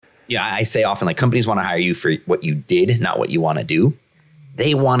I say often, like, companies want to hire you for what you did, not what you want to do.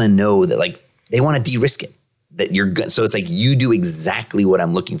 They want to know that, like, they want to de-risk it, that you're good. So it's like, you do exactly what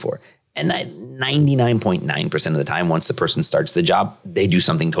I'm looking for. And that 99.9% of the time, once the person starts the job, they do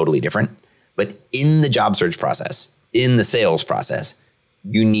something totally different. But in the job search process, in the sales process,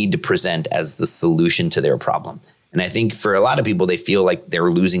 you need to present as the solution to their problem. And I think for a lot of people, they feel like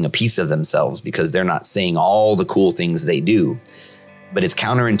they're losing a piece of themselves because they're not saying all the cool things they do. But it's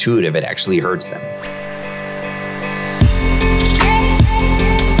counterintuitive. It actually hurts them.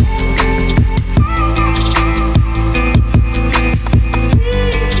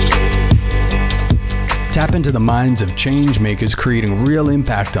 Tap into the minds of change makers creating real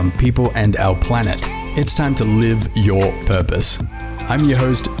impact on people and our planet. It's time to live your purpose. I'm your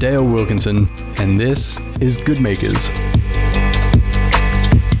host, Dale Wilkinson, and this is Good Makers.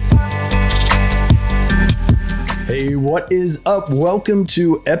 Hey, what is up? Welcome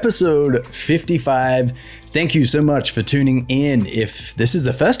to episode 55. Thank you so much for tuning in. If this is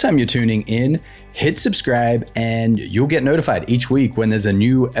the first time you're tuning in, hit subscribe and you'll get notified each week when there's a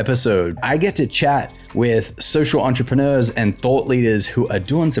new episode. I get to chat with social entrepreneurs and thought leaders who are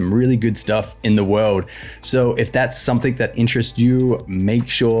doing some really good stuff in the world. So if that's something that interests you, make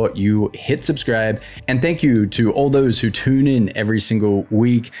sure you hit subscribe. And thank you to all those who tune in every single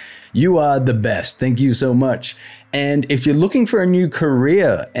week. You are the best. Thank you so much. And if you're looking for a new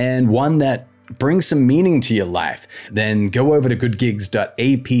career and one that bring some meaning to your life, then go over to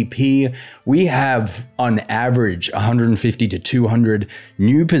goodgigs.app. We have on average 150 to 200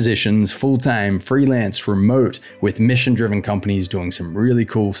 new positions, full-time, freelance, remote, with mission-driven companies doing some really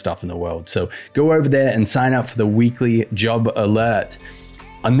cool stuff in the world. So go over there and sign up for the weekly job alert.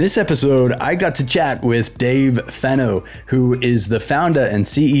 On this episode, I got to chat with Dave Fano, who is the founder and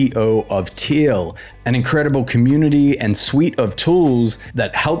CEO of Teal, an incredible community and suite of tools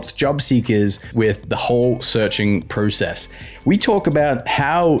that helps job seekers with the whole searching process. We talk about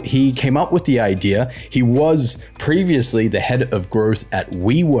how he came up with the idea. He was previously the head of growth at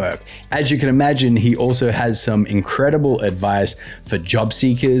WeWork. As you can imagine, he also has some incredible advice for job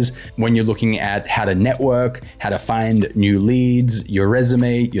seekers when you're looking at how to network, how to find new leads, your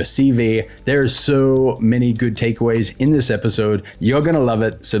resume, your CV. There are so many good takeaways in this episode. You're going to love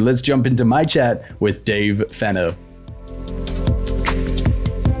it. So let's jump into my chat with Dave Fano.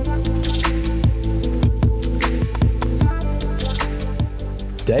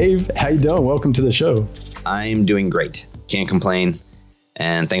 Dave, how you doing? Welcome to the show. I'm doing great. Can't complain.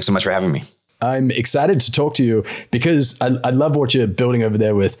 And thanks so much for having me. I'm excited to talk to you because I love what you're building over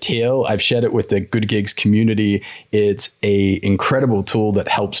there with Teal. I've shared it with the Good Gigs community. It's an incredible tool that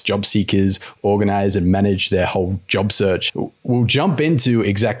helps job seekers organize and manage their whole job search. We'll jump into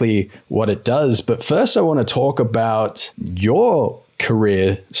exactly what it does. But first, I want to talk about your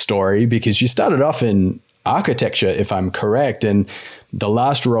career story because you started off in architecture, if I'm correct. And the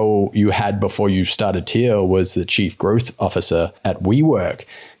last role you had before you started Teal was the Chief Growth Officer at WeWork.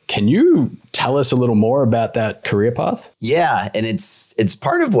 Can you tell us a little more about that career path? Yeah, and it's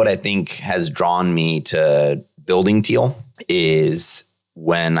part of what I think has drawn me to building Teal is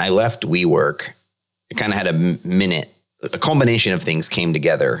when I left WeWork, I kind of had a combination of things came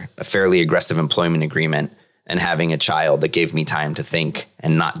together, a fairly aggressive employment agreement and having a child that gave me time to think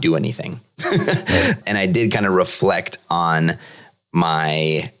and not do anything. And I did kind of reflect on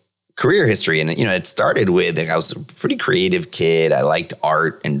my career history. And, it started with, I was a pretty creative kid. I liked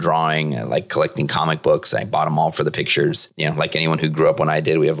art and drawing. I liked collecting comic books. I bought them all for the pictures. Like anyone who grew up when I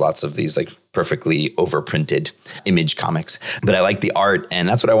did, we have lots of these like perfectly overprinted image comics. But I liked the art and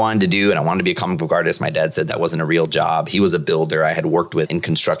that's what I wanted to do. And I wanted to be a comic book artist. My dad said that wasn't a real job. He was a builder I had worked with in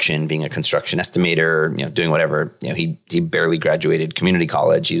construction, being a construction estimator, doing whatever. He barely graduated community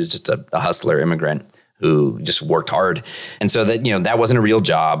college. He was just a hustler immigrant who just worked hard. And so that wasn't a real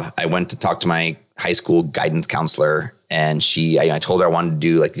job. I went to talk to my high school guidance counselor and I told her I wanted to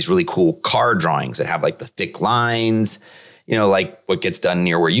do like these really cool car drawings that have like the thick lines, like what gets done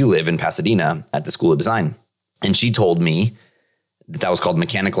near where you live in Pasadena at the School of Design. And she told me that was called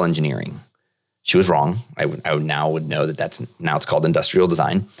mechanical engineering. She was wrong. I would now know that now it's called industrial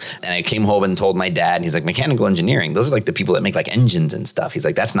design. And I came home and told my dad, and he's like, mechanical engineering, those are like the people that make like engines and stuff. He's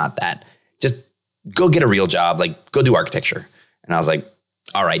like, that's not that. Just go get a real job, like go do architecture. And I was like,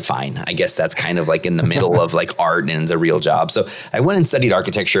 all right, fine. I guess that's kind of like in the middle of like art and it's a real job. So I went and studied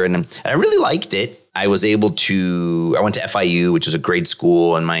architecture and I really liked it. I went to FIU, which is a great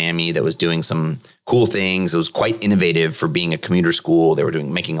school in Miami that was doing some cool things. It was quite innovative for being a commuter school. They were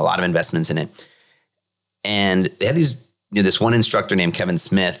making a lot of investments in it. And they had this one instructor named Kevin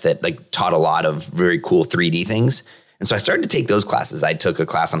Smith that like taught a lot of very cool 3D things. And so I started to take those classes. I took a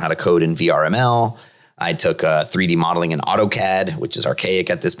class on how to code in VRML. I took 3D modeling in AutoCAD, which is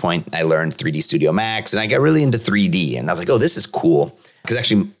archaic at this point. I learned 3D Studio Max, and I got really into 3D. And I was like, oh, this is cool. Because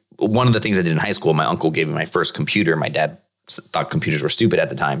actually, one of the things I did in high school, my uncle gave me my first computer. My dad thought computers were stupid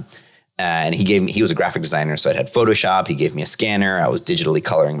at the time. And he was a graphic designer. So I had Photoshop. He gave me a scanner. I was digitally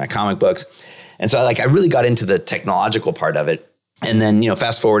coloring my comic books. And so I really got into the technological part of it. And then,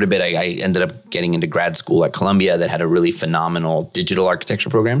 fast forward a bit, I ended up getting into grad school at Columbia that had a really phenomenal digital architecture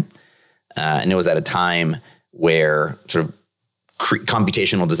program. And it was at a time where sort of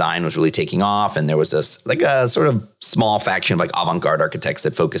computational design was really taking off. And there was a sort of small faction of like avant-garde architects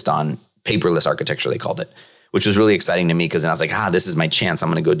that focused on paperless architecture, they called it, which was really exciting to me because then I was like, this is my chance.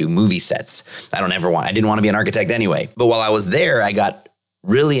 I'm going to go do movie sets. I didn't want to be an architect anyway. But while I was there, I got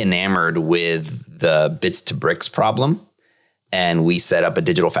really enamored with the bits to bricks problem. And we set up a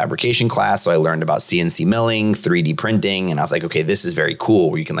digital fabrication class. So I learned about CNC milling, 3D printing. And I was like, okay, this is very cool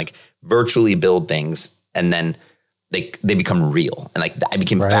where you can like virtually build things and then they become real. And like I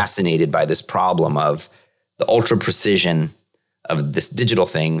became fascinated by this problem of the ultra precision of this digital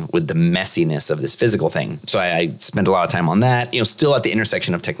thing with the messiness of this physical thing. So I spent a lot of time on that, still at the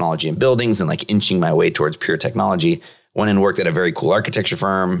intersection of technology and buildings and like inching my way towards pure technology. Went and worked at a very cool architecture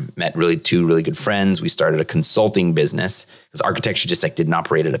firm, met two really good friends. We started a consulting business because architecture just like didn't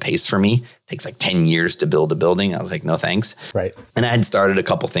operate at a pace for me. It takes like 10 years to build a building. I was like, no, thanks. Right. And I had started a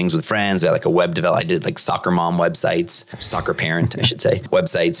couple things with friends. We had like a web develop. I did like soccer mom websites, soccer parent, I should say,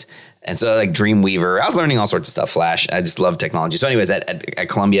 websites. And so like Dreamweaver, I was learning all sorts of stuff, Flash. I just love technology. So anyways, at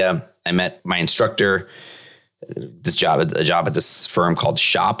Columbia, I met my instructor, a job at this firm called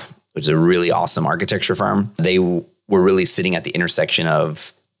Shop, which is a really awesome architecture firm. They were really sitting at the intersection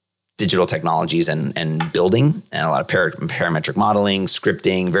of digital technologies and building and a lot of parametric modeling,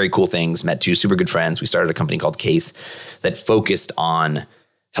 scripting, very cool things. Met two super good friends. We started a company called Case that focused on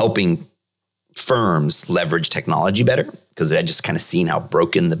helping firms leverage technology better because I just kind of seen how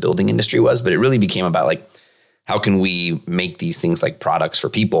broken the building industry was. But it really became about like, how can we make these things like products for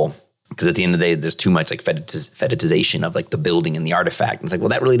people? Because at the end of the day, there's too much like fetishization of like the building and the artifact. And it's like, well,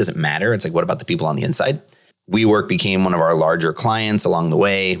 that really doesn't matter. It's like, what about the people on the inside? WeWork became one of our larger clients along the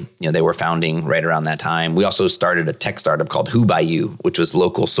way. They were founding right around that time. We also started a tech startup called Who By You, which was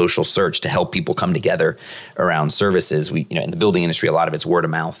local social search to help people come together around services. We, in the building industry, a lot of it's word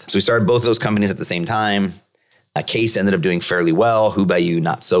of mouth. So we started both those companies at the same time. Case ended up doing fairly well. Who By You,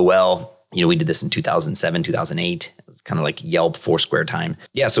 not so well. We did this in 2007, 2008. It was kind of like Yelp, Foursquare time.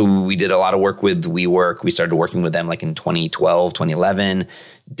 Yeah, so we did a lot of work with WeWork. We started working with them like in 2012, 2011.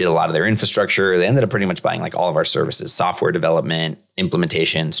 Did a lot of their infrastructure. They ended up pretty much buying like all of our services, software development,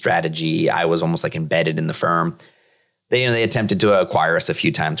 implementation, strategy. I was almost like embedded in the firm. They attempted to acquire us a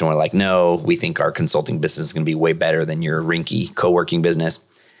few times and we're like, no, we think our consulting business is going to be way better than your rinky co-working business.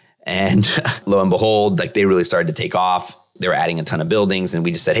 And lo and behold, like they really started to take off. They were adding a ton of buildings and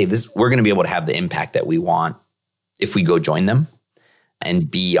we just said, hey, we're going to be able to have the impact that we want if we go join them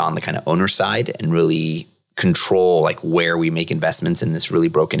and be on the kind of owner side and really control like where we make investments in this really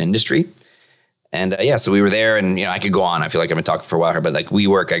broken industry. And so we were there and, I could go on. I feel like I've been talking for a while here, but like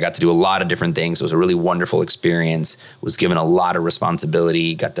WeWork, I got to do a lot of different things. It was a really wonderful experience, was given a lot of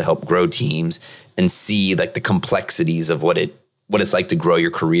responsibility, got to help grow teams and see like the complexities of what it's like to grow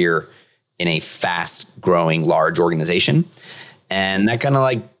your career in a fast growing, large organization. And that kind of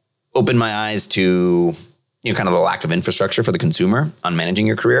like opened my eyes to, kind of the lack of infrastructure for the consumer on managing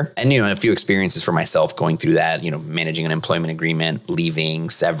your career. And, a few experiences for myself going through that, managing an employment agreement,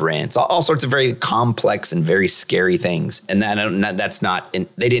 leaving, severance, all sorts of very complex and very scary things. And that's not,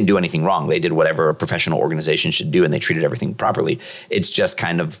 they didn't do anything wrong. They did whatever a professional organization should do and they treated everything properly. It's just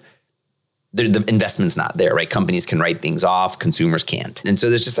kind of, the investment's not there, right? Companies can write things off, consumers can't. And so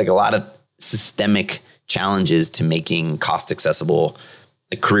there's just like a lot of systemic challenges to making cost accessible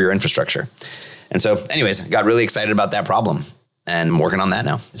career infrastructure. And so anyways, I got really excited about that problem and I'm working on that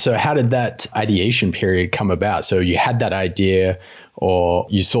now. So how did that ideation period come about? So you had that idea or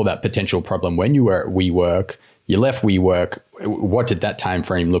you saw that potential problem when you were at WeWork, you left WeWork. What did that time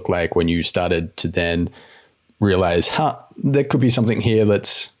frame look like when you started to then realize, there could be something here,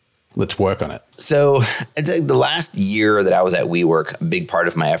 let's work on it? So the last year that I was at WeWork, a big part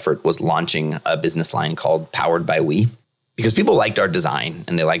of my effort was launching a business line called Powered by We, because people liked our design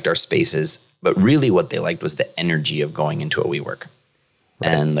and they liked our spaces. But really what they liked was the energy of going into a WeWork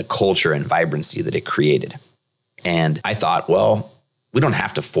and the culture and vibrancy that it created. And I thought, well, we don't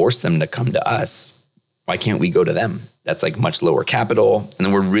have to force them to come to us. Why can't we go to them? That's like much lower capital. And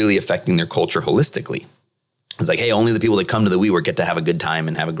then we're really affecting their culture holistically. It's like, hey, only the people that come to the WeWork get to have a good time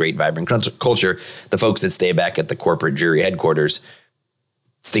and have a great, vibrant culture. The folks that stay back at the corporate jury headquarters,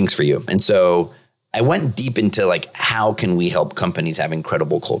 stinks for you. And so I went deep into like, how can we help companies have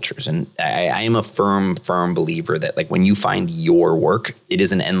incredible cultures? And I am a firm believer that like when you find your work, it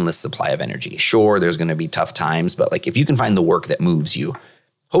is an endless supply of energy. Sure, there's going to be tough times, but like if you can find the work that moves you,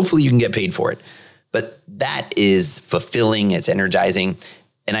 hopefully you can get paid for it. But that is fulfilling, it's energizing.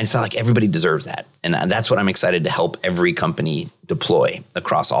 And I just thought like everybody deserves that. And that's what I'm excited to help every company deploy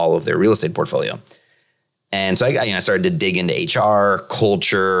across all of their real estate portfolio. And so I started to dig into HR,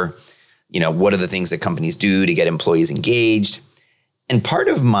 culture, what are the things that companies do to get employees engaged? And part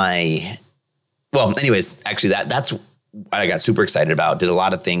of that's what I got super excited about. Did a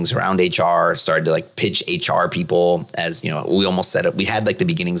lot of things around HR, started to like pitch HR people as, we almost set up, we had like the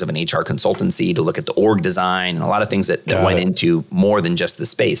beginnings of an HR consultancy to look at the org design and a lot of things that went into more than just the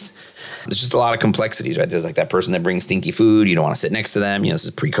space. There's just a lot of complexities, right? There's like that person that brings stinky food. You don't want to sit next to them. This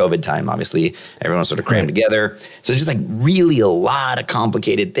is pre-COVID time. Obviously, everyone's sort of crammed together. So it's just like really a lot of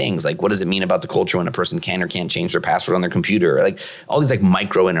complicated things. Like, what does it mean about the culture when a person can or can't change their password on their computer? Or like all these like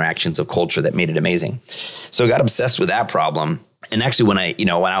micro interactions of culture that made it amazing. So I got obsessed with that problem. And actually, when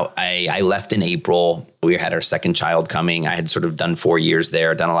I left in April, we had our second child coming. I had sort of done 4 years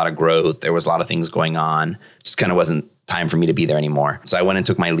there, done a lot of growth. There was a lot of things going on. Just kind of wasn't time for me to be there anymore. So I went and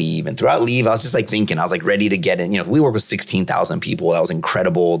took my leave. And throughout leave, I was just like thinking, I was like ready to get in. We work with 16,000 people. That was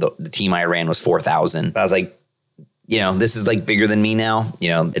incredible. The team I ran was 4,000. I was like, this is like bigger than me now.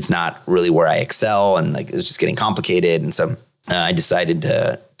 It's not really where I excel. And like, it's just getting complicated. And so I decided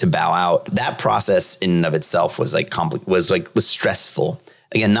to bow out. That process in and of itself was like was stressful.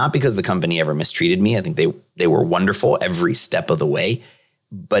 Again, not because the company ever mistreated me. I think they were wonderful every step of the way,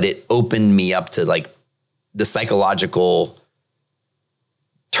 but it opened me up to like the psychological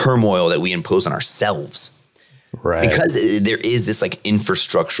turmoil that we impose on ourselves. Right. Because there is this like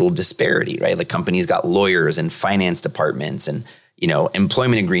infrastructural disparity, right? Like companies got lawyers and finance departments and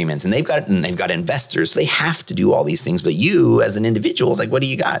employment agreements, and they've got investors. So they have to do all these things. But you as an individual is like, what do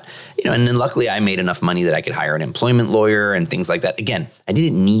you got? And then luckily I made enough money that I could hire an employment lawyer and things like that. Again, I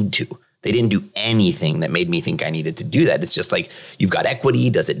didn't need to. They didn't do anything that made me think I needed to do that. It's just like, you've got equity.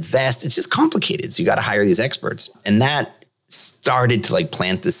 Does it vest? It's just complicated. So you got to hire these experts. And that started to like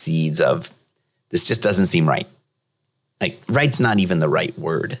plant the seeds of, this just doesn't seem right. Like right's not even the right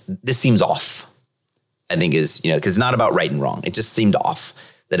word. This seems off. I think is, because it's not about right and wrong. It just seemed off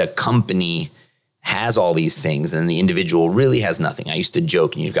that a company has all these things and the individual really has nothing. I used to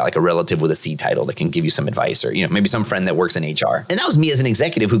joke, and you've got like a relative with a C title that can give you some advice, or, maybe some friend that works in HR. And that was me as an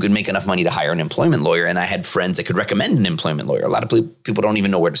executive who could make enough money to hire an employment lawyer. And I had friends that could recommend an employment lawyer. A lot of people don't even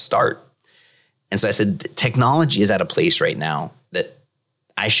know where to start. And so I said, technology is at a place right now that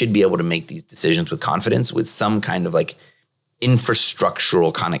I should be able to make these decisions with confidence, with some kind of like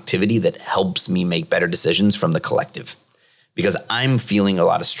infrastructural connectivity that helps me make better decisions from the collective. Because I'm feeling a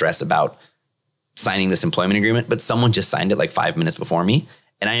lot of stress about signing this employment agreement, but someone just signed it like 5 minutes before me.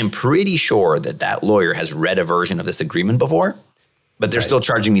 And I am pretty sure that lawyer has read a version of this agreement before, but they're still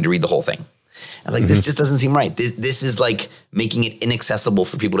charging me to read the whole thing. I was like, this just doesn't seem right. This is like making it inaccessible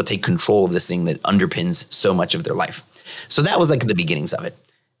for people to take control of this thing that underpins so much of their life. So that was like the beginnings of it.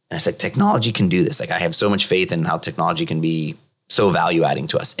 And I said, technology can do this. Like I have so much faith in how technology can be so value adding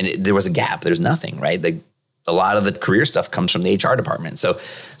to us. And there was a gap. There's nothing, right? A lot of the career stuff comes from the HR department. So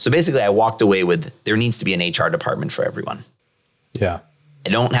basically I walked away with, there needs to be an HR department for everyone. Yeah. I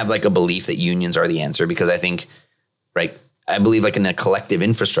don't have like a belief that unions are the answer, because I think, right, I believe like in a collective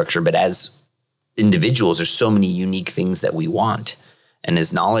infrastructure, but as individuals, there's so many unique things that we want. And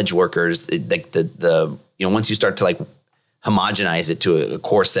as knowledge workers, like once you start to like homogenize it to a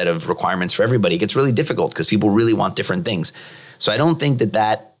core set of requirements for everybody, it gets really difficult because people really want different things. So I don't think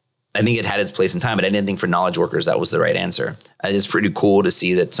I think it had its place in time, but I didn't think for knowledge workers that was the right answer. It's pretty cool to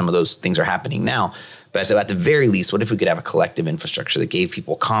see that some of those things are happening now. But I said, at the very least, what if we could have a collective infrastructure that gave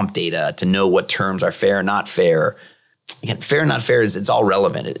people comp data to know what terms are fair, not fair? Again, fair, not fair it's all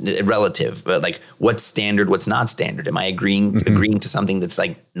relative, but like what's standard, what's not standard? Am I agreeing to something that's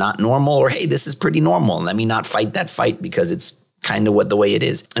like not normal, or hey, this is pretty normal, and let me not fight that fight because it's kind of the way it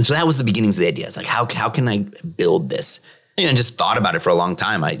is. And so that was the beginnings of the idea. It's like, how can I build this? And just thought about it for a long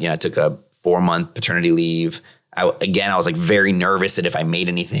time. I took a 4-month paternity leave. I was like very nervous that if I made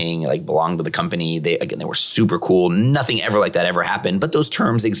anything like belonged to the company, they were super cool. Nothing ever like that ever happened, but those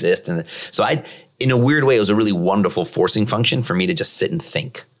terms exist. And so in a weird way, it was a really wonderful forcing function for me to just sit and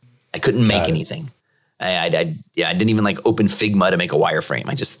think. I couldn't make anything. I didn't even like open Figma to make a wireframe.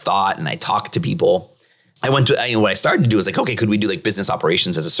 I just thought, and I talked to people. what I started to do is like, okay, could we do like business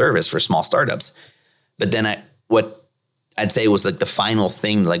operations as a service for small startups? But then what I'd say was like the final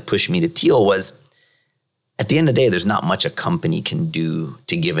thing that like pushed me to Teal was, at the end of the day, there's not much a company can do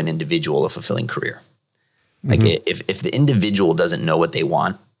to give an individual a fulfilling career. Like if the individual doesn't know what they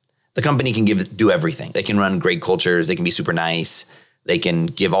want, the company can do everything. They can run great cultures. They can be super nice. They can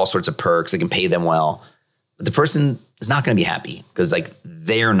give all sorts of perks. They can pay them well. But the person is not going to be happy because like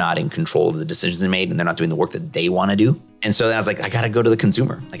they're not in control of the decisions they made and they're not doing the work that they want to do. And so I was like, I got to go to the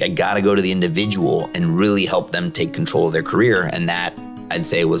consumer. Like I got to go to the individual and really help them take control of their career. And that I'd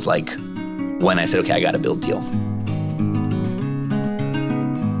say was like when I said, okay, I got to build Teal.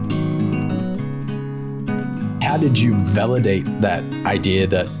 How did you validate that idea,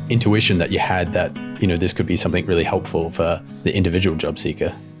 that intuition that you had that, you know, this could be something really helpful for the individual job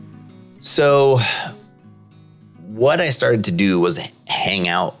seeker? So what I started to do was hang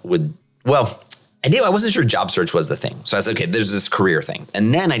out with, I wasn't sure job search was the thing. So I said, okay, there's this career thing.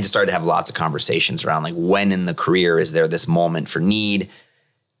 And then I just started to have lots of conversations around like when in the career is there this moment for need?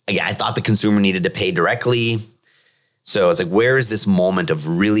 Again, I thought the consumer needed to pay directly. So it's like, where is this moment of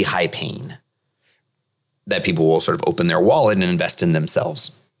really high pain that people will sort of open their wallet and invest in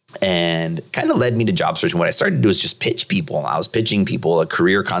themselves? And kind of led me to job search. And what I started to do is just pitch people. I was pitching people a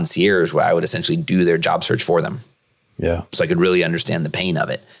career concierge where I would essentially do their job search for them. Yeah. So I could really understand the pain of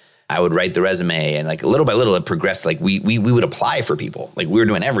it. I would write the resume and like little by little it progressed. Like we would apply for people. Like we were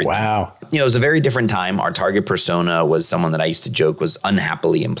doing everything. Wow. You know, it was a very different time. Our target persona was someone that I used to joke was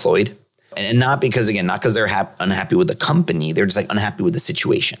unhappily employed. And not because they're unhappy with the company. They're just like unhappy with the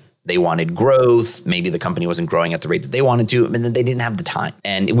situation. They wanted growth. Maybe the company wasn't growing at the rate that they wanted to, and then they didn't have the time.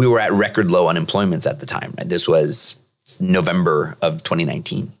 And we were at record low unemployments at the time. Right? This was November of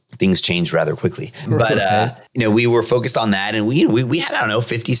 2019. Things changed rather quickly. But, we were focused on that. And we had,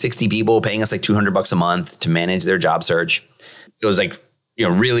 50, 60 people paying us like $200 a month to manage their job search. It was like,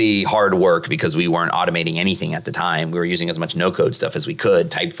 really hard work because we weren't automating anything at the time. We were using as much no-code stuff as we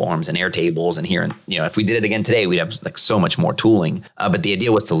could, type forms and Airtables and here. And, if we did it again today, we'd have like so much more tooling. But the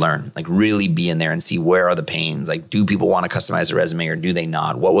idea was to learn, like really be in there and see where are the pains. Like, do people want to customize a resume or do they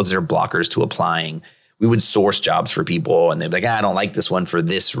not? What was their blockers to applying? We would source jobs for people and they'd be like, I don't like this one for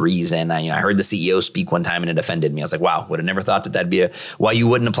this reason. I heard the CEO speak one time and it offended me. I was like, wow, would have never thought that'd be why you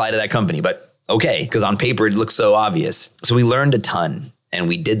wouldn't apply to that company. But okay, because on paper it looks so obvious. So we learned a ton. And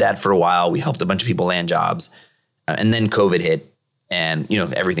we did that for a while. We helped a bunch of people land jobs. And then COVID hit and,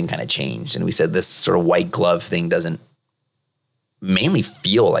 everything kind of changed. And we said this sort of white glove thing doesn't mainly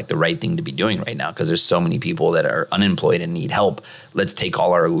feel like the right thing to be doing right now because there's so many people that are unemployed and need help. Let's take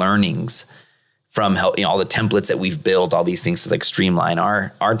all our learnings from help, all the templates that we've built, all these things to like streamline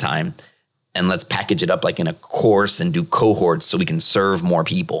our time. And let's package it up like in a course and do cohorts so we can serve more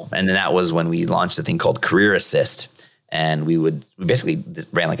people. And then that was when we launched a thing called Career Assist. And we basically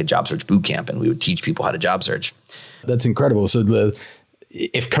ran like a job search boot camp and we would teach people how to job search. That's incredible. So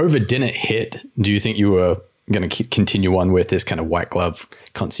if COVID didn't hit, do you think you were going to continue on with this kind of white glove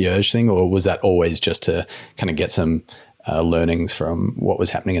concierge thing? Or was that always just to kind of get some learnings from what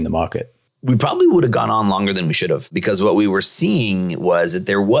was happening in the market? We probably would have gone on longer than we should have because what we were seeing was that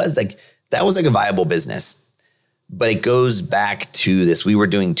that was like a viable business. But it goes back to this, we were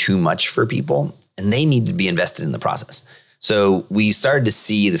doing too much for people. And they need to be invested in the process. So we started to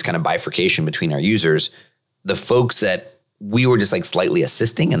see this kind of bifurcation between our users, the folks that we were just like slightly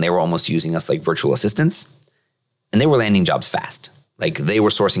assisting and they were almost using us like virtual assistants and they were landing jobs fast. Like they were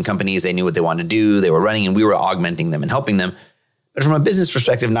sourcing companies, they knew what they wanted to do, they were running and we were augmenting them and helping them. But from a business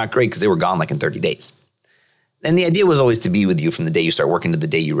perspective, not great because they were gone like in 30 days. And the idea was always to be with you from the day you start working to the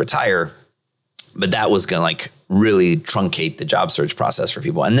day you retire. But that was going to like really truncate the job search process for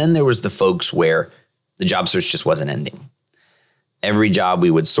people. And then there was the folks where the job search just wasn't ending. Every job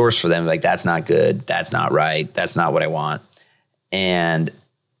we would source for them, like, that's not good. That's not right. That's not what I want. And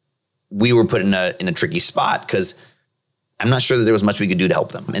we were put in a tricky spot because I'm not sure that there was much we could do to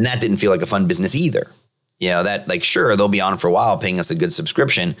help them. And that didn't feel like a fun business either. That like, sure, they'll be on for a while paying us a good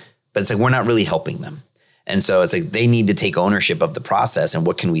subscription, but it's like, we're not really helping them. And so it's like they need to take ownership of the process and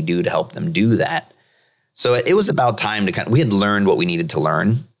what can we do to help them do that? So it was about time to we had learned what we needed to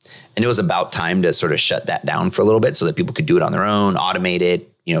learn. And it was about time to sort of shut that down for a little bit so that people could do it on their own, automate it,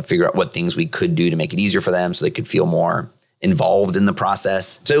 figure out what things we could do to make it easier for them so they could feel more involved in the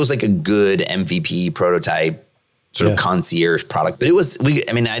process. So it was like a good MVP prototype sort of concierge product. But it was,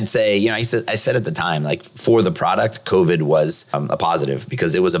 I'd say, I said at the time, like for the product, COVID was a positive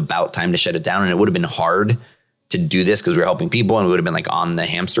because it was about time to shut it down. And it would have been hard to do this because we were helping people and we would have been like on the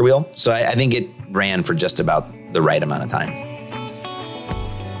hamster wheel. So I think it ran for just about the right amount of time.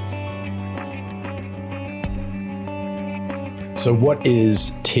 So what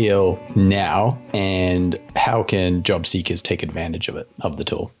is Teal now and how can job seekers take advantage of the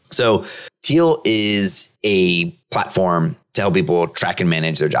tool? So Teal is a platform to help people track and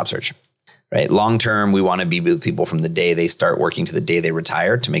manage their job search, right? Long term, we want to be with people from the day they start working to the day they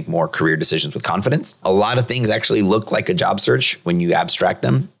retire to make more career decisions with confidence. A lot of things actually look like a job search when you abstract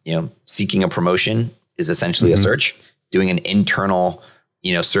them. Seeking a promotion is essentially a search. Doing an internal,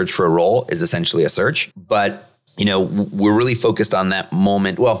 search for a role is essentially a search. But, we're really focused on that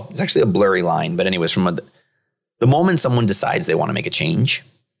moment. Well, it's actually a blurry line. But anyways, from the moment someone decides they want to make a change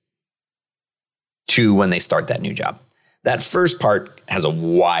to when they start that new job. That first part has a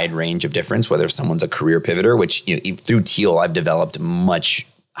wide range of difference, whether someone's a career pivoter, which through Teal, I've developed much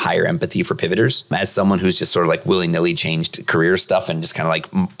higher empathy for pivoters. As someone who's just sort of like willy-nilly changed career stuff and just kind of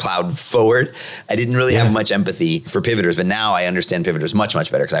like plowed forward, I didn't really have much empathy for pivoters, but now I understand pivoters much, much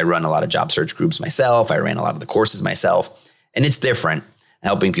better because I run a lot of job search groups myself. I ran a lot of the courses myself, and it's different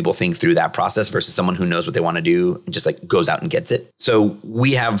helping people think through that process versus someone who knows what they want to do and just like goes out and gets it. So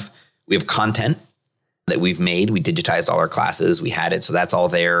we have content that we've made. We digitized all our classes. We had it. So that's all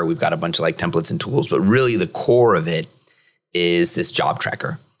there. We've got a bunch of like templates and tools, but really the core of it is this job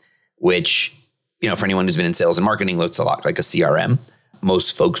tracker, which, for anyone who's been in sales and marketing, looks a lot like a CRM.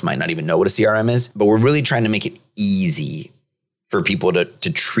 Most folks might not even know what a CRM is, but we're really trying to make it easy for people to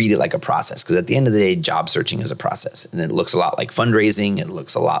treat it like a process. Because at the end of the day, job searching is a process, and it looks a lot like fundraising. It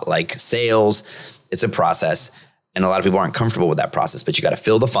looks a lot like sales. It's a process. And a lot of people aren't comfortable with that process, but you got to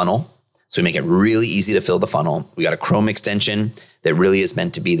fill the funnel. So we make it really easy to fill the funnel. We got a Chrome extension that really is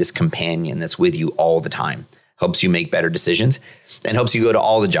meant to be this companion that's with you all the time, helps you make better decisions, and helps you go to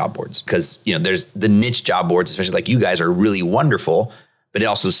all the job boards. Because, there's the niche job boards, especially like you guys, are really wonderful, but it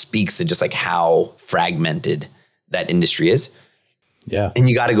also speaks to just like how fragmented that industry is. Yeah. And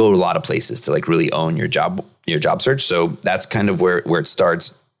you got to go to a lot of places to like really own your job search. So that's kind of where it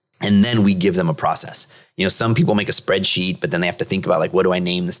starts. And then we give them a process. Some people make a spreadsheet, but then they have to think about like, what do I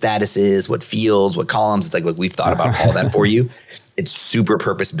name the statuses, what fields, what columns? It's like, look, we've thought about all that for you. It's super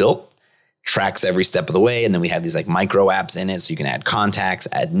purpose built, tracks every step of the way. And then we have these like micro apps in it. So you can add contacts,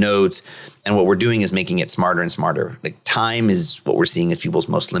 add notes. And what we're doing is making it smarter and smarter. Like time is what we're seeing as people's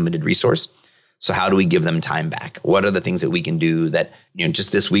most limited resource. So how do we give them time back? What are the things that we can do that,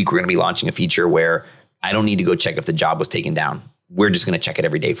 just this week, we're going to be launching a feature where I don't need to go check if the job was taken down. We're just going to check it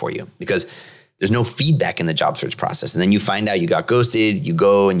every day for you because there's no feedback in the job search process. And then you find out you got ghosted, you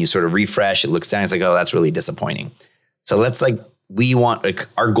go and you sort of refresh, it looks down, it's like, oh, that's really disappointing. So we want, like,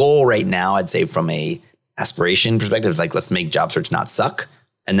 our goal right now, I'd say from a aspiration perspective is like, let's make job search not suck.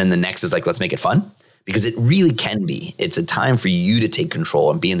 And then the next is like, let's make it fun, because it really can be. It's a time for you to take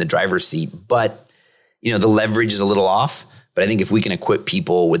control and be in the driver's seat. But, the leverage is a little off. But I think if we can equip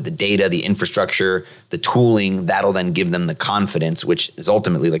people with the data, the infrastructure, the tooling, that'll then give them the confidence, which is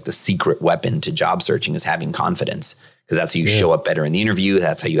ultimately like the secret weapon to job searching, is having confidence, because that's how you show up better in the interview.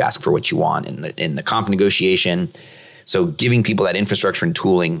 That's how you ask for what you want in the comp negotiation. So giving people that infrastructure and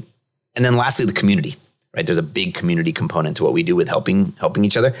tooling. And then lastly, the community, right? There's a big community component to what we do with helping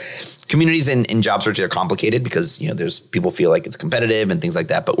each other. Communities in job search are complicated because, there's people feel like it's competitive and things like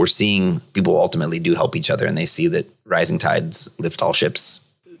that, but we're seeing people ultimately do help each other, and they see that rising tides lift all ships.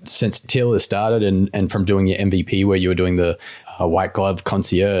 Since Teal has started and from doing your MVP where you were doing the white glove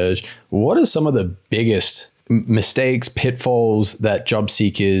concierge, what are some of the biggest mistakes, pitfalls that job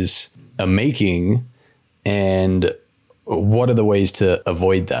seekers are making, and what are the ways to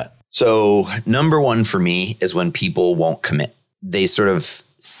avoid that? So number one for me is when people won't commit. They sort of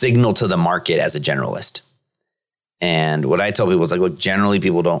signal to the market as a generalist. And what I tell people is like, look,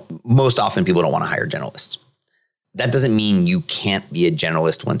 most often people don't want to hire generalists. That doesn't mean you can't be a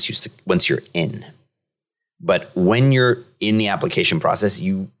generalist once you're in. But when you're in the application process,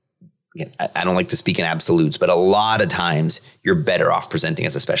 I don't like to speak in absolutes, but a lot of times you're better off presenting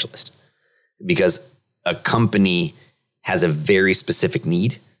as a specialist, because a company has a very specific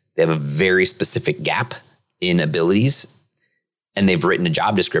need. They have a very specific gap in abilities, and they've written a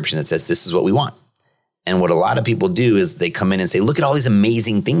job description that says, this is what we want. And what a lot of people do is they come in and say, look at all these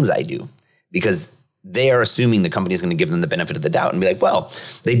amazing things I do, because they are assuming the company is going to give them the benefit of the doubt and be like, well,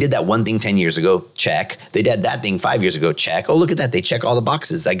 they did that one thing 10 years ago. Check. They did that thing 5 years ago. Check. Oh, look at that. They check all the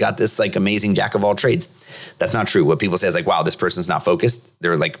boxes. I got this like amazing jack of all trades. That's not true. What people say is like, wow, this person's not focused.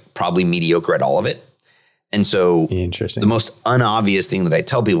 They're like probably mediocre at all of it. And so the most unobvious thing that I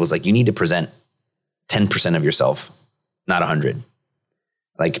tell people is like, you need to present 10% of yourself, not 100.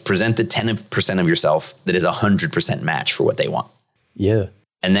 Like present the 10% of yourself that is 100% match for what they want. Yeah.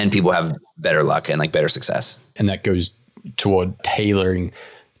 And then people have better luck and like better success. And that goes toward tailoring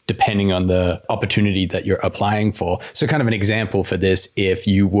depending on the opportunity that you're applying for. So kind of an example for this, if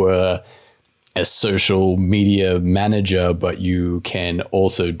you were a social media manager, but you can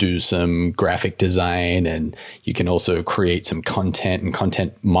also do some graphic design, and you can also create some content and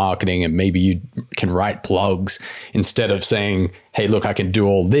content marketing, and maybe you can write blogs instead of saying, hey, look, I can do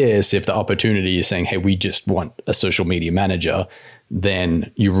all this. If the opportunity is saying, hey, we just want a social media manager, then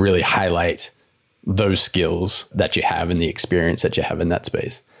you really highlight those skills that you have and the experience that you have in that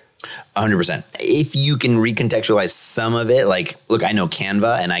space. 100%. If you can recontextualize some of it, like, look, I know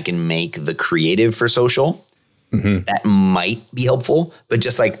Canva and I can make the creative for social. That might be helpful. But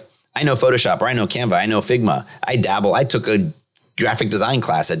just like, I know Photoshop, or I know Canva, I know Figma. I dabble. I took a graphic design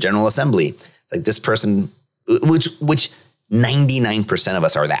class at General Assembly. It's like this person, which 99% of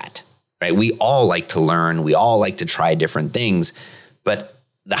us are that, right? We all like to learn. We all like to try different things. But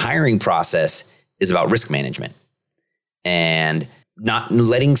the hiring process is about risk management. And not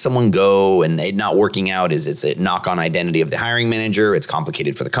letting someone go and it not working out it's a knock-on identity of the hiring manager. It's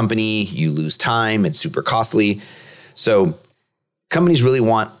complicated for the company. You lose time. It's super costly. So companies really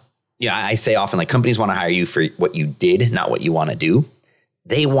want, I say often, like, companies want to hire you for what you did, not what you want to do.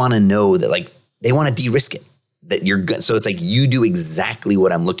 They want to know that, like, they want to de-risk it, that you're good. So it's like, you do exactly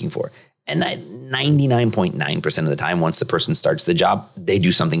what I'm looking for. And that 99.9% of the time, once the person starts the job, they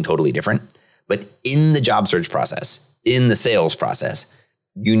do something totally different. But in the job search process, in the sales process,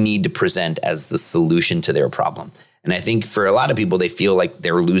 you need to present as the solution to their problem. And I think for a lot of people, they feel like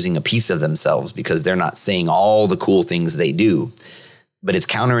they're losing a piece of themselves because they're not saying all the cool things they do. But it's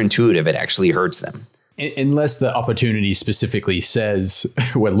counterintuitive. It actually hurts them. Unless the opportunity specifically says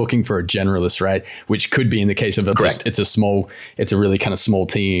we're looking for a generalist, right? Which could be in the case of it's a really kind of small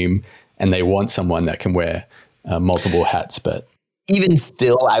team, and they want someone that can wear multiple hats. But even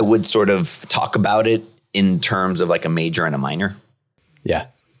still, I would sort of talk about it in terms of like a major and a minor. Yeah.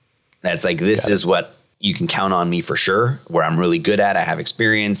 That's like, this is what you can count on me for sure, where I'm really good at, I have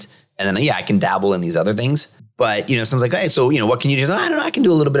experience. And then, I can dabble in these other things. But, someone's like, hey, so, what can you do? I don't know. I can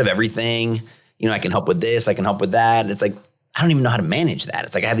do a little bit of everything. I can help with this. I can help with that. It's like, I don't even know how to manage that.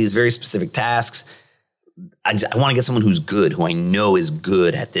 It's like, I have these very specific tasks. I want to get someone who's good, who I know is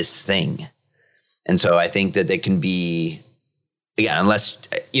good at this thing. And so I think that they can be, again, unless,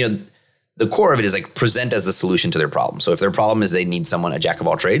 the core of it is like, present as the solution to their problem. So if their problem is they need someone, a jack of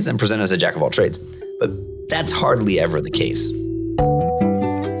all trades, then present as a jack of all trades. But that's hardly ever the case.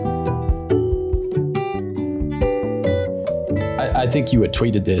 I think you had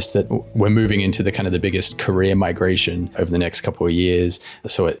tweeted this, that we're moving into the kind of the biggest career migration over the next couple of years.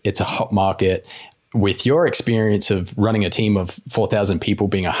 So it's a hot market. With your experience of running a team of 4,000 people,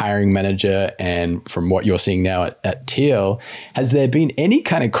 being a hiring manager, and from what you're seeing now at Teal, has there been any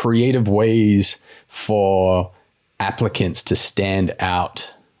kind of creative ways for applicants to stand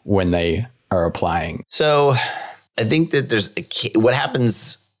out when they are applying? So I think that what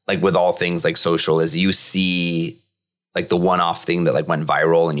happens, like with all things like social, is you see like the one-off thing that like went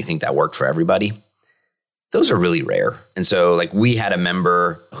viral and you think that worked for everybody. Those are really rare. And so like, we had a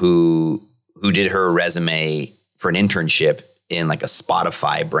member who did her resume for an internship in like a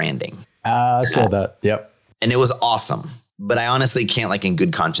Spotify branding. I saw that. Yep. And it was awesome. But I honestly can't, like, in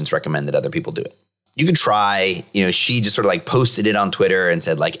good conscience, recommend that other people do it. You could try, she just sort of like posted it on Twitter and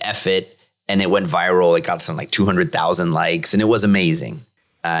said like, F it. And it went viral. It got some like 200,000 likes, and it was amazing.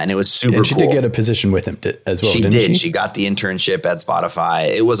 And it was super cool. And she did get a position with him as well, didn't she? She got the internship at Spotify.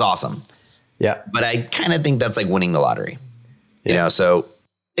 It was awesome. Yeah. But I kind of think that's like winning the lottery. So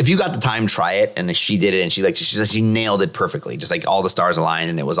if you got the time, try it. And she did it, and she nailed it perfectly. Just like all the stars aligned,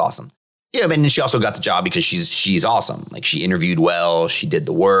 and it was awesome. Yeah, but she also got the job because she's awesome. Like, she interviewed well, she did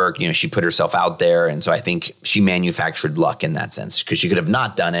the work, she put herself out there. And so I think she manufactured luck in that sense, because she could have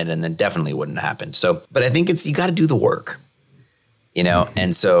not done it and then definitely wouldn't have happened. So, but I think you got to do the work,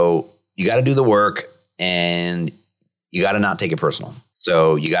 and so you got to do the work, and you got to not take it personal.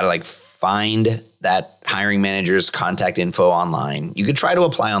 So you got to like find that hiring manager's contact info online. You could try to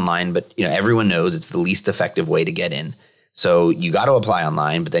apply online, but everyone knows it's the least effective way to get in. So you got to apply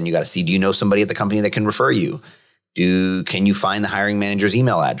online, but then you got to see, do you know somebody at the company that can refer you? Can you find the hiring manager's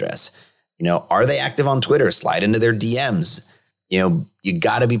email address? Are they active on Twitter? Slide into their DMs. You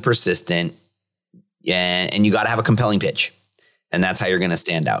got to be persistent, and you got to have a compelling pitch. And that's how you're going to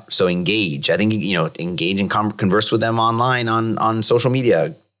stand out. So engage. I think, engage and converse with them online on social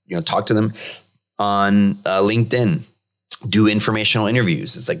media. Talk to them on LinkedIn. Do informational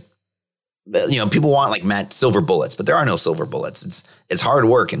interviews. It's like, people want like silver bullets, but there are no silver bullets. It's hard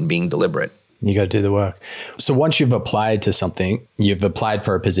work and being deliberate. You got to do the work. So once you've applied to something, you've applied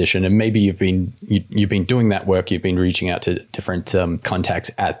for a position, and maybe you've been doing that work. You've been reaching out to different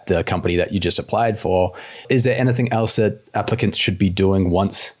contacts at the company that you just applied for. Is there anything else that applicants should be doing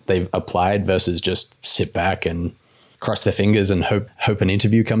once they've applied versus just sit back and cross their fingers and hope an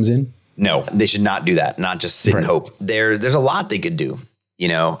interview comes in? No, they should not do that. Not just sit and hope. There's a lot they could do.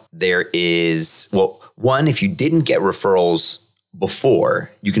 There is, well, one, if you didn't get referrals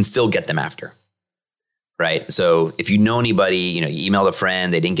before, you can still get them after, right? So if you know anybody, you emailed a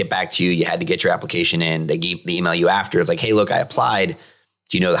friend, they didn't get back to you, you had to get your application in, they email you after. It's like, hey, look, I applied.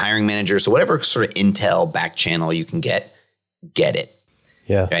 Do you know the hiring manager? So whatever sort of intel back channel you can get it.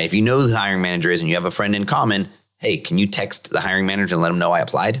 Yeah. Right? If you know who the hiring manager is and you have a friend in common, hey, can you text the hiring manager and let them know I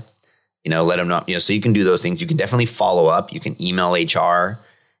applied? Let them know, so you can do those things. You can definitely follow up. You can email HR.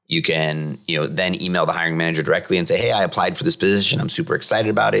 You can, then email the hiring manager directly and say, hey, I applied for this position. I'm super excited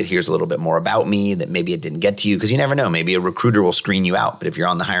about it. Here's a little bit more about me that maybe it didn't get to you. Because you never know. Maybe a recruiter will screen you out. But if you're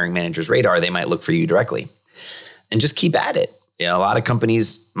on the hiring manager's radar, they might look for you directly. And just keep at it. A lot of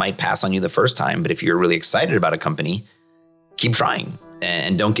companies might pass on you the first time. But if you're really excited about a company, keep trying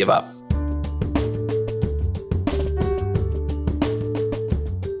and don't give up.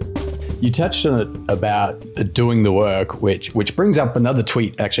 You touched on it about doing the work, which brings up another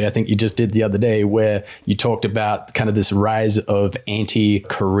tweet, actually, I think you just did the other day, where you talked about kind of this rise of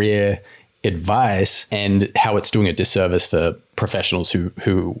anti-career advice and how it's doing a disservice for professionals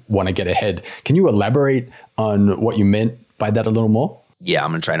who want to get ahead. Can you elaborate on what you meant by that a little more? Yeah,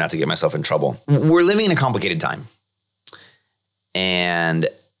 I'm going to try not to get myself in trouble. We're living in a complicated time. And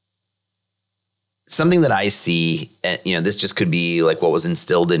something that I see, this just could be like what was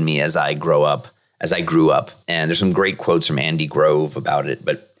instilled in me as I grew up. And there's some great quotes from Andy Grove about it.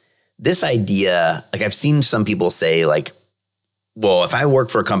 But this idea, like I've seen some people say like, well, if I work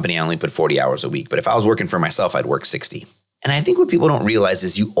for a company, I only put 40 hours a week. But if I was working for myself, I'd work 60. And I think what people don't realize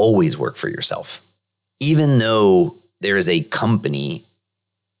is you always work for yourself. Even though there is a company,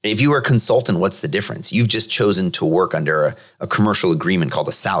 if you were a consultant, what's the difference? You've just chosen to work under a commercial agreement called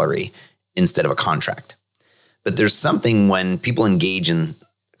a salary instead of a contract. But there's something when people engage in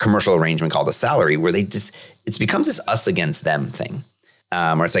commercial arrangement called a salary where it becomes this us against them thing.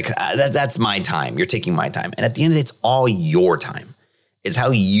 Where it's like, that's my time. You're taking my time. And at the end of it, it's all your time. It's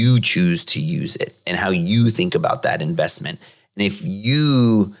how you choose to use it and how you think about that investment. And if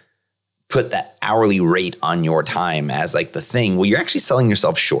you put that hourly rate on your time as like the thing, well, you're actually selling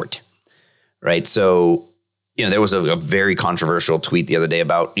yourself short, right? So, there was a very controversial tweet the other day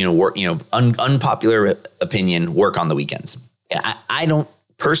about, work, unpopular opinion, work on the weekends. And I don't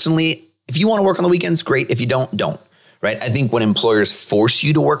personally, if you want to work on the weekends, great. If you don't, right? I think when employers force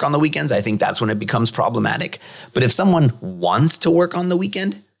you to work on the weekends, I think that's when it becomes problematic. But if someone wants to work on the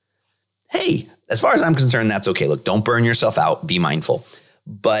weekend, hey, as far as I'm concerned, that's okay. Look, don't burn yourself out. Be mindful.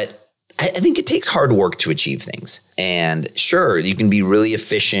 But I think it takes hard work to achieve things. And sure, you can be really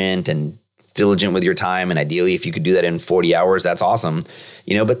efficient and diligent with your time. And ideally, if you could do that in 40 hours, that's awesome.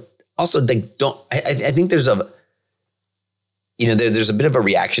 But also I think there's there's a bit of a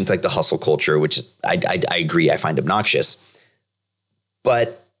reaction to like the hustle culture, which I agree, I find obnoxious.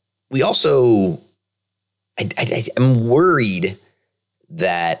 But we also, I'm worried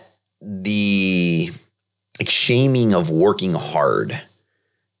that the like shaming of working hard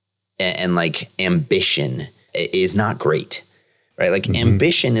and like ambition is not great, right? Like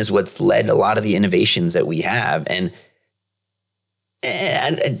ambition is what's led a lot of the innovations that we have. And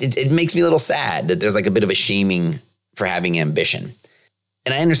it makes me a little sad that there's like a bit of a shaming for having ambition.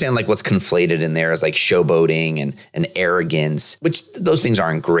 And I understand like what's conflated in there is like showboating and arrogance, which those things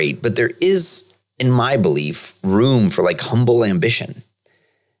aren't great, but there is, in my belief, room for like humble ambition.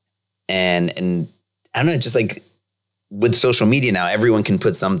 And I don't know, just like with social media now, everyone can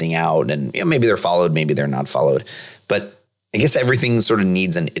put something out and maybe they're followed, maybe they're not followed, but I guess everything sort of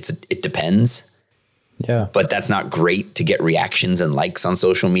needs it depends. Yeah. But that's not great to get reactions and likes on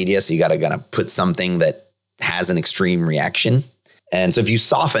social media. So you got to kind of put something that has an extreme reaction. And so if you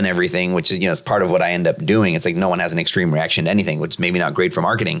soften everything, which is, is part of what I end up doing, it's like no one has an extreme reaction to anything, which is maybe not great for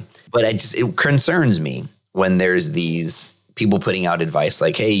marketing. But it concerns me when there's these people putting out advice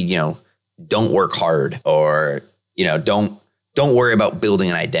like, hey, don't work hard, or, don't worry about building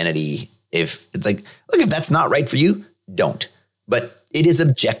an identity. If it's like, look, if that's not right for you, don't. But it is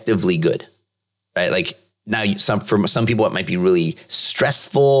objectively good, right? Like now for some people, it might be really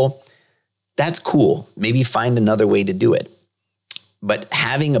stressful. That's cool. Maybe find another way to do it. But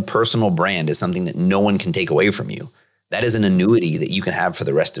having a personal brand is something that no one can take away from you. That is an annuity that you can have for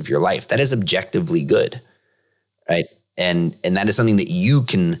the rest of your life. That is objectively good, right? And that is something that you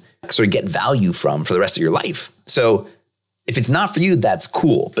can sort of get value from for the rest of your life. So if it's not for you, that's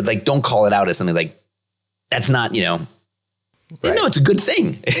cool. But like, don't call it out as something like, that's not, you know, right. No, it's a good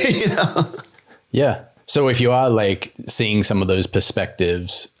thing. You know? Yeah. So if you are like seeing some of those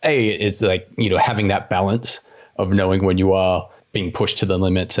perspectives, it's like, you know, having that balance of knowing when you are being pushed to the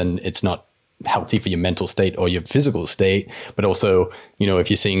limits and it's not healthy for your mental state or your physical state, but also, you know, if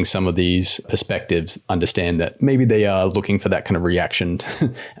you're seeing some of these perspectives, understand that maybe they are looking for that kind of reaction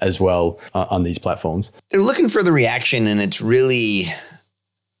as well on these platforms. They're looking for the reaction, and it's really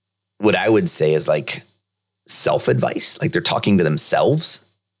what I would say is like self-advice. Like they're talking to themselves,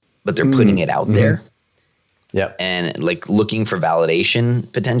 but they're putting it out there. Yeah. And like looking for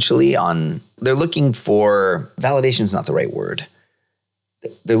validation potentially they're looking for, validation is not the right word.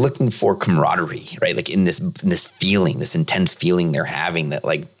 They're looking for camaraderie, right? Like in this feeling, this intense feeling they're having that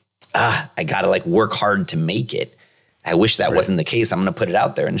like, I got to like work hard to make it. I wish that wasn't the case. I'm going to put it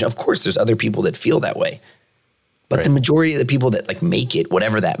out there. And of course there's other people that feel that way, but the majority of the people that like make it,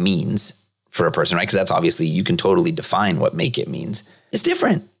 whatever that means for a person, right? Because that's obviously, you can totally define what make it means. It's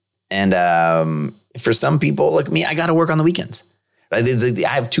different. And for some people like me, I got to work on the weekends. Right? I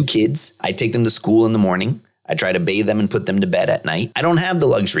have 2 kids. I take them to school in the morning. I try to bathe them and put them to bed at night. I don't have the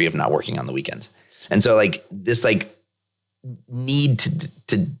luxury of not working on the weekends. And so like this like need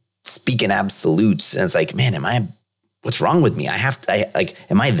to speak in absolutes. And it's like, man, what's wrong with me?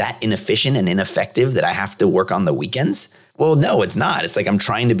 am I that inefficient and ineffective that I have to work on the weekends? Well, no, it's not. It's like, I'm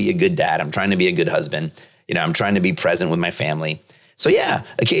trying to be a good dad. I'm trying to be a good husband. You know, I'm trying to be present with my family. So yeah,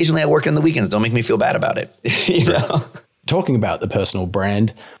 occasionally I work on the weekends. Don't make me feel bad about it. You know? Talking about the personal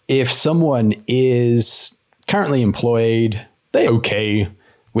brand, if someone is currently employed, they're okay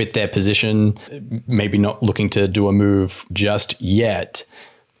with their position, maybe not looking to do a move just yet.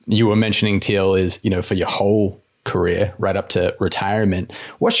 You were mentioning, Teal, is, you know, for your whole career, right up to retirement,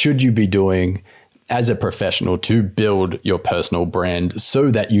 what should you be doing as a professional to build your personal brand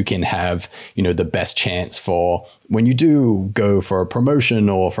so that you can have, you know, the best chance for when you do go for a promotion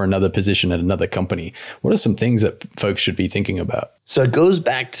or for another position at another company? What are some things that folks should be thinking about? So it goes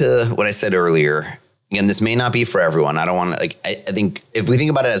back to what I said earlier. Again, this may not be for everyone. I don't want to I think if we think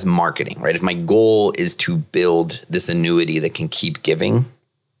about it as marketing, right? If my goal is to build this annuity that can keep giving,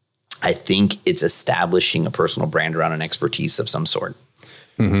 I think it's establishing a personal brand around an expertise of some sort.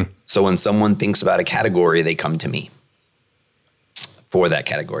 Mm-hmm. So when someone thinks about a category, they come to me for that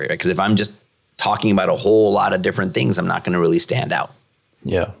category, right? Because if I'm just talking about a whole lot of different things, I'm not going to really stand out.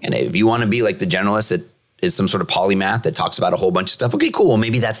 Yeah. And if you want to be like the generalist that is some sort of polymath that talks about a whole bunch of stuff, okay, cool. Well,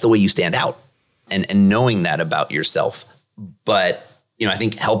 maybe that's the way you stand out, and knowing that about yourself. But, you know, I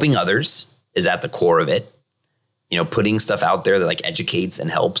think helping others is at the core of it. You know, putting stuff out there that like educates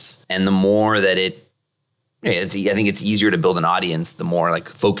and helps. And the more that I think it's easier to build an audience, the more like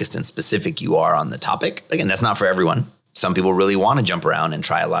focused and specific you are on the topic. Again, that's not for everyone. Some people really want to jump around and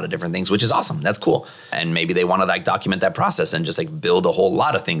try a lot of different things, which is awesome. That's cool. And maybe they want to like document that process and just like build a whole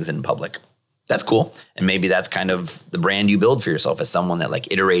lot of things in public. That's cool. And maybe that's kind of the brand you build for yourself as someone that like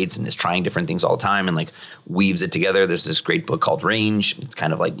iterates and is trying different things all the time and like weaves it together. There's this great book called Range. It's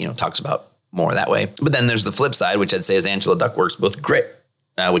kind of like, you know, talks about more that way. But then there's the flip side, which I'd say is Angela Duckworth's book, Grit,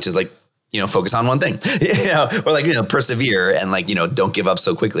 which is like, you know, focus on one thing, you know, or like, you know, persevere and like, you know, don't give up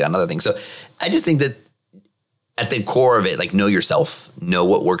so quickly on other things. So I just think that at the core of it, like know yourself, know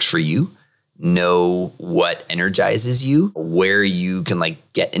what works for you, know what energizes you, where you can like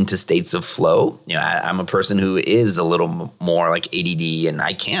get into states of flow. You know, I'm a person who is a little more like ADD and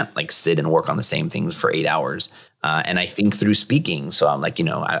I can't like sit and work on the same things for 8 hours. And I think through speaking. So I'm like, you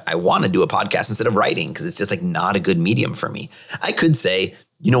know, I want to do a podcast instead of writing because it's just like not a good medium for me. I could say,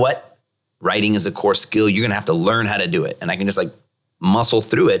 you know what? Writing is a core skill. You're going to have to learn how to do it. And I can just like muscle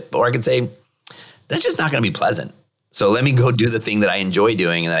through it. Or I could say, that's just not going to be pleasant. So let me go do the thing that I enjoy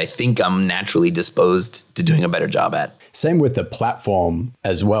doing and that I think I'm naturally disposed to doing a better job at. Same with the platform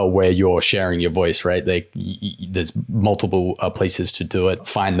as well, where you're sharing your voice, right? Like there's multiple places to do it.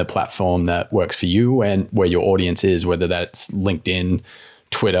 Find the platform that works for you and where your audience is, whether that's LinkedIn,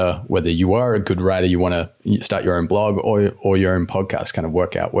 Twitter, whether you are a good writer, you want to start your own blog or your own podcast, kind of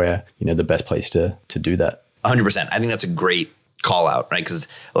work out where, you know, the best place to do that. 100%. I think that's a great call out, right? Because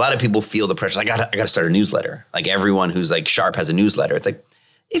a lot of people feel the pressure. I got to start a newsletter. Like everyone who's like sharp has a newsletter. It's like,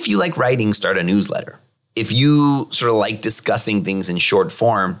 if you like writing, start a newsletter. If you sort of like discussing things in short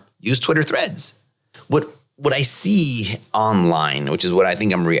form, use Twitter Threads. What I see online, which is what I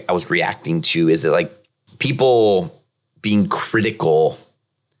think I was reacting to, is that like people being critical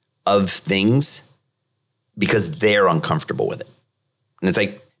of things because they're uncomfortable with it. And it's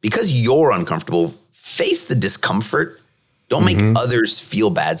like, because you're uncomfortable, face the discomfort Don't make others feel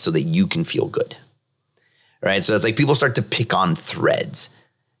bad so that you can feel good. Right. So it's like people start to pick on threads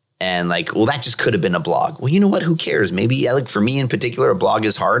and like, well, that just could have been a blog. Well, you know what? Who cares? Maybe like for me in particular, a blog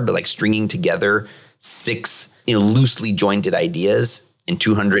is hard, but like stringing together 6, loosely jointed ideas in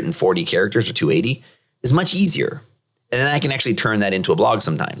 240 characters or 280 is much easier. And then I can actually turn that into a blog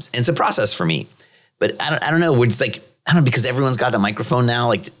sometimes. And it's a process for me. But I don't know. We're just like, I don't know, because everyone's got the microphone now.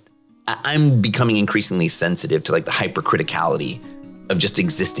 Like I'm becoming increasingly sensitive to like the hypercriticality of just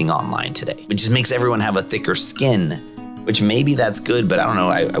existing online today. It just makes everyone have a thicker skin, which maybe that's good, but I don't know.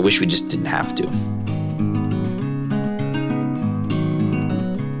 I wish we just didn't have to.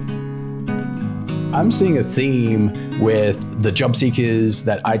 I'm seeing a theme with the job seekers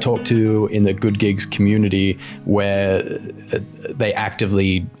that I talk to in the Good Gigs community where they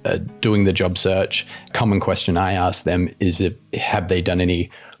actively doing the job search. Common question I ask them is have they done any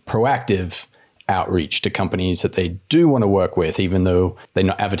proactive outreach to companies that they do want to work with, even though they're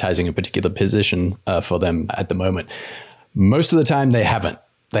not advertising a particular position for them at the moment. Most of the time they haven't.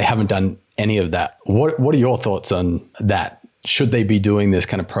 They haven't done any of that. What are your thoughts on that? Should they be doing this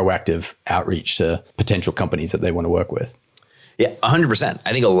kind of proactive outreach to potential companies that they want to work with? Yeah, 100%.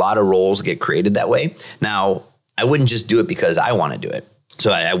 I think a lot of roles get created that way. Now, I wouldn't just do it because I want to do it.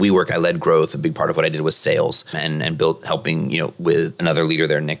 So at WeWork, I led growth. A big part of what I did was sales and built helping, with another leader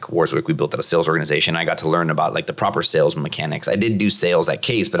there, Nick Warswick. We built out a sales organization. I got to learn about like the proper sales mechanics. I did do sales at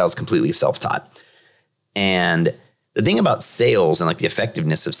Case, but I was completely self-taught. And the thing about sales and like the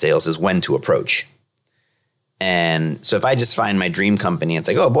effectiveness of sales is when to approach. And so if I just find my dream company, it's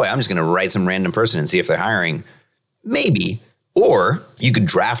like, oh boy, I'm just going to write some random person and see if they're hiring. Maybe. Or you could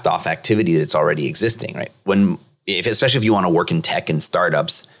draft off activity that's already existing, right? Especially if you want to work in tech and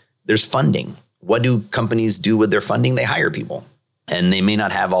startups, there's funding. What do companies do with their funding? They hire people. And they may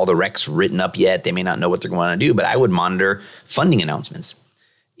not have all the recs written up yet. They may not know what they're going to do, but I would monitor funding announcements.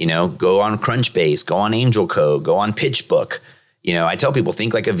 Go on Crunchbase, go on Angel Code, go on PitchBook. I tell people,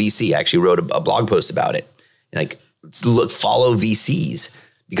 think like a VC. I actually wrote a blog post about it. Like, follow VCs,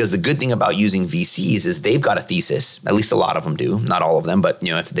 because the good thing about using VCs is they've got a thesis. At least a lot of them do, not all of them. But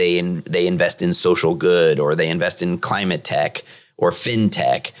if they invest in social good, or they invest in climate tech or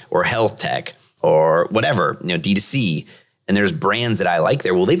fintech or health tech or whatever, D2C, and there's brands that I like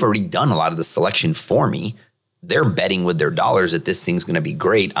there. Well, they've already done a lot of the selection for me. They're betting with their dollars that this thing's going to be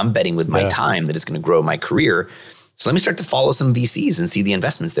great. I'm betting with my time that it's going to grow my career. So let me start to follow some VCs and see the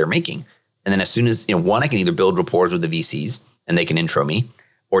investments they're making. And then as soon as, one, I can either build rapport with the VCs and they can intro me,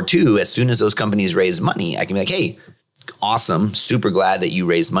 or two, as soon as those companies raise money, I can be like, hey, awesome, super glad that you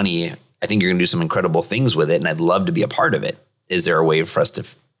raised money. I think you're going to do some incredible things with it, and I'd love to be a part of it. Is there a way for us to,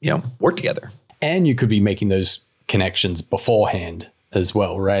 work together? And you could be making those connections beforehand as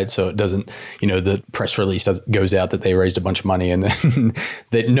well, right? So it doesn't, the press release goes out that they raised a bunch of money, and then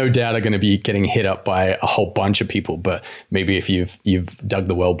they no doubt are going to be getting hit up by a whole bunch of people. But maybe if you've dug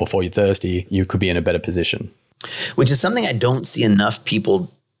the well before you're thirsty, you could be in a better position. Which is something I don't see enough people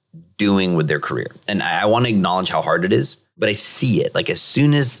doing with their career. And I want to acknowledge how hard it is, but I see it. Like as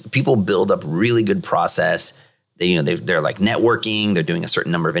soon as people build up really good process, they're like networking, they're doing a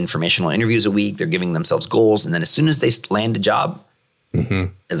certain number of informational interviews a week, they're giving themselves goals. And then as soon as they land a job,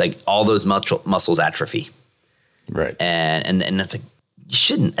 like all those muscles atrophy. Right. And that's like, you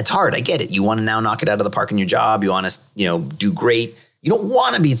shouldn't. It's hard. I get it. You want to now knock it out of the park in your job. You want to, do great. You don't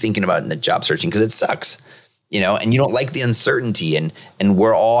want to be thinking about job searching because it sucks, and you don't like the uncertainty, and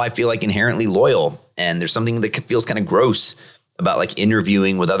we're all, I feel like, inherently loyal. And there's something that feels kind of gross about like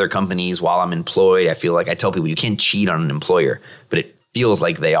interviewing with other companies while I'm employed. I feel like I tell people you can't cheat on an employer, but it feels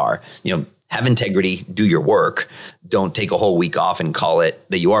like they are. Have integrity, do your work. Don't take a whole week off and call it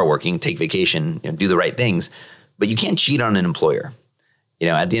that you are working. Take vacation, do the right things. But you can't cheat on an employer.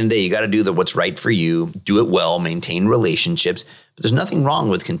 At the end of the day, you got to do what's right for you. Do it well, maintain relationships. But there's nothing wrong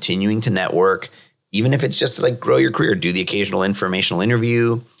with continuing to network, even if it's just to like grow your career. Do the occasional informational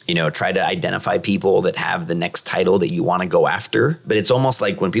interview. Try to identify people that have the next title that you want to go after. But it's almost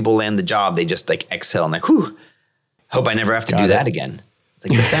like when people land the job, they just like exhale and like, whew, hope I never have to do that again. It's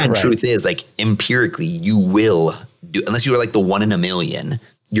like the sad truth is, like, empirically, you will do, unless you are like the 1 in a million,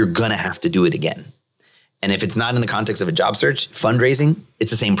 you're going to have to do it again. And if it's not in the context of a job search, fundraising, it's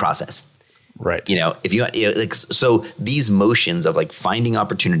the same process. Right. If you like, so these motions of like finding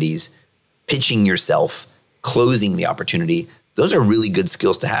opportunities, pitching yourself, closing the opportunity, those are really good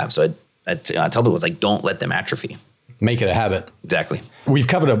skills to have. So I tell people, it's like, don't let them atrophy. Make it a habit. Exactly. We've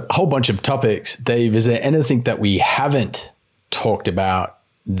covered a whole bunch of topics. Dave, is there anything that we haven't talked about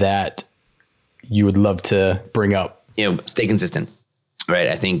that you would love to bring up? Stay consistent, right?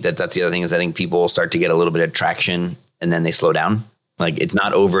 I think that's the other thing is I think people start to get a little bit of traction and then they slow down. Like it's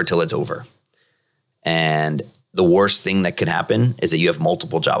not over till it's over. And the worst thing that could happen is that you have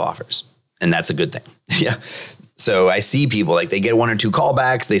multiple job offers. And that's a good thing. Yeah. So I see people like they get 1 or 2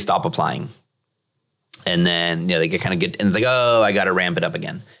 callbacks, they stop applying. And then, they get and it's like, oh, I got to ramp it up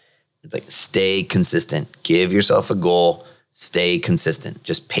again. It's like, stay consistent, give yourself a goal, stay consistent,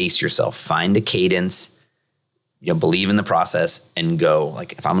 just pace yourself, find a cadence, believe in the process and go.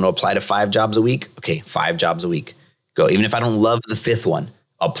 Like if I'm going to apply to 5 jobs a week, okay, 5 jobs a week, go. Even if I don't love the 5th one,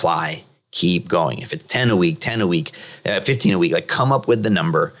 apply, keep going. If it's 10 a week, 15 a week, like come up with the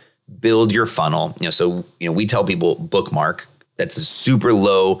number, build your funnel. We tell people bookmark. That's a super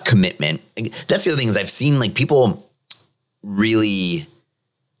low commitment. That's the other thing is I've seen like people really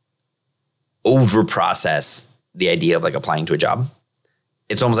over process the idea of like applying to a job.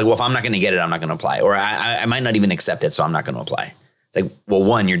 It's almost like, well, if I'm not going to get it, I'm not going to apply. Or I might not even accept it, so I'm not going to apply. It's like, well,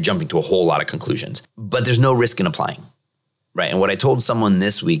 one, you're jumping to a whole lot of conclusions, but there's no risk in applying, right? And what I told someone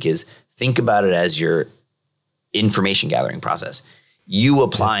this week is think about it as your information gathering process. You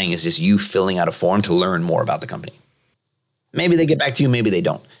applying is just you filling out a form to learn more about the company. Maybe they get back to you, maybe they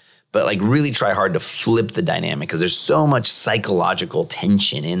don't. But like really try hard to flip the dynamic because there's so much psychological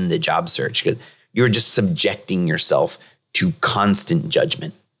tension in the job search because you're just subjecting yourself to constant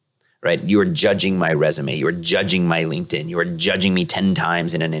judgment, right? You're judging my resume. You're judging my LinkedIn. You're judging me 10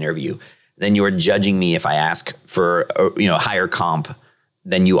 times in an interview. Then you're judging me if I ask for higher comp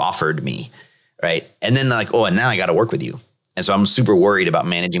than you offered me, right? And then like, oh, and now I got to work with you. And so I'm super worried about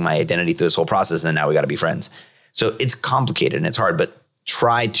managing my identity through this whole process. And then now we got to be friends. So it's complicated and it's hard, but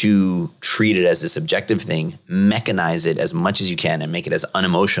try to treat it as this objective thing, mechanize it as much as you can and make it as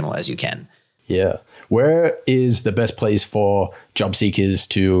unemotional as you can. Yeah. Where is the best place for job seekers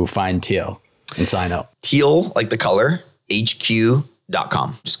to find Teal and sign up? Teal, like the color,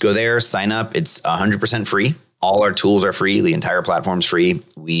 HQ.com. Just go there, sign up. It's 100% free. All our tools are free. The entire platform's free.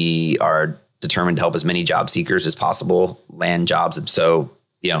 We are determined to help as many job seekers as possible land jobs. So,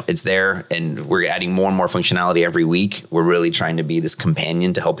 it's there and we're adding more and more functionality every week. We're really trying to be this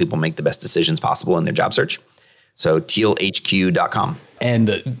companion to help people make the best decisions possible in their job search. So tealhq.com.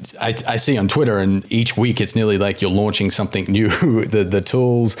 And I see on Twitter, and each week it's nearly like you're launching something new. The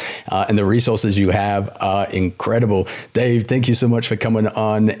tools and the resources you have are incredible. Dave, thank you so much for coming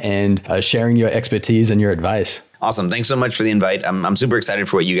on and sharing your expertise and your advice. Awesome. Thanks so much for the invite. I'm super excited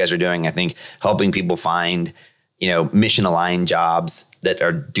for what you guys are doing. I think helping people find mission aligned jobs that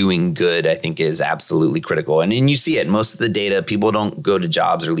are doing good, I think is absolutely critical. And you see it, most of the data, people don't go to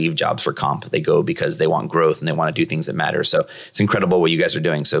jobs or leave jobs for comp. They go because they want growth and they want to do things that matter. So it's incredible what you guys are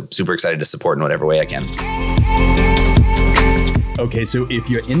doing. So super excited to support in whatever way I can. Okay, so if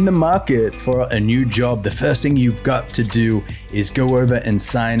you're in the market for a new job, the first thing you've got to do is go over and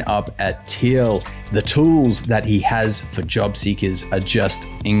sign up at Teal. The tools that he has for job seekers are just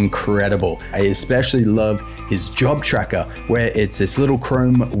incredible. I especially love his job tracker, where it's this little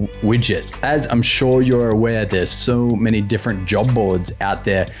Chrome widget. As I'm sure you're aware, there's so many different job boards out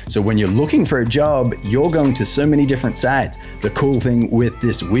there. So when you're looking for a job, you're going to so many different sites. The cool thing with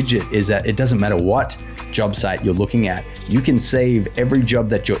this widget is that it doesn't matter what job site you're looking at. You can save every job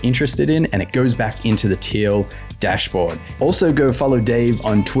that you're interested in and it goes back into the Teal dashboard. Also go follow Dave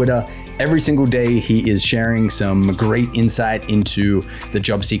on Twitter. Every single day, he is sharing some great insight into the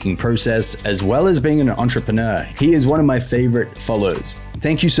job seeking process, as well as being an entrepreneur. He is one of my favorite follows.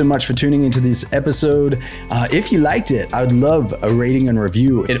 Thank you so much for tuning into this episode. If you liked it, I would love a rating and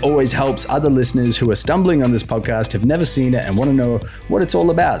review. It always helps other listeners who are stumbling on this podcast, have never seen it, and want to know what it's all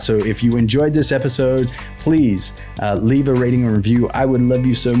about. So if you enjoyed this episode, please leave a rating and review. I would love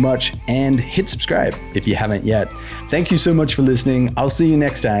you so much, and hit subscribe if you haven't yet. Thank you so much for listening. I'll see you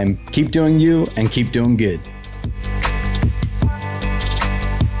next time. Keep doing you and keep doing good.